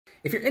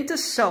If you're into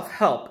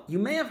self-help, you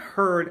may have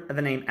heard of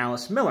the name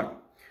Alice Miller,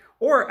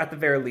 or at the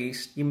very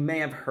least, you may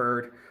have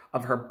heard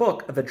of her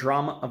book, The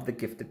Drama of the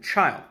Gifted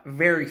Child, a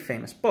very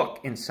famous book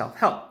in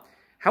self-help.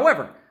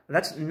 However,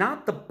 that's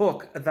not the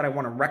book that I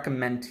want to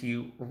recommend to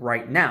you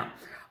right now.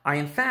 I,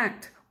 in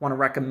fact, want to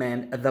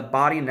recommend The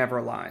Body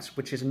Never Lies,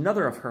 which is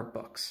another of her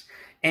books.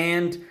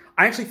 And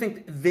I actually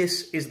think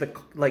this is the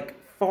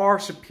far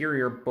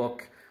superior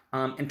book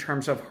in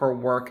terms of her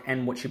work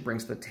and what she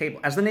brings to the table.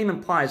 As the name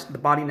implies, The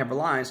Body Never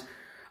Lies,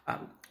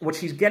 what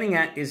she's getting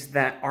at is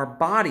that our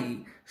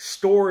body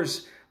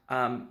stores,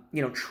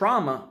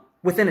 trauma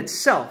within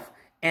itself,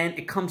 and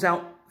it comes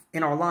out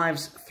in our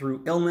lives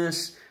through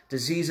illness,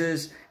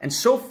 diseases, and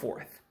so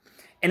forth.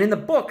 And in the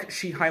book,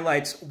 she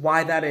highlights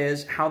why that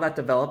is, how that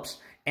develops,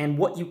 and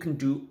what you can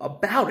do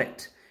about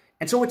it.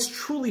 And so it's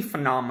truly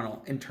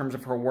phenomenal in terms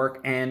of her work,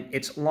 and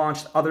it's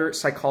launched other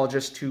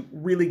psychologists to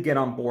really get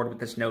on board with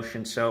this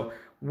notion. So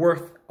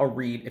worth a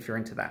read if you're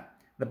into that.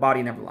 The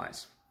Body Never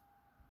Lies.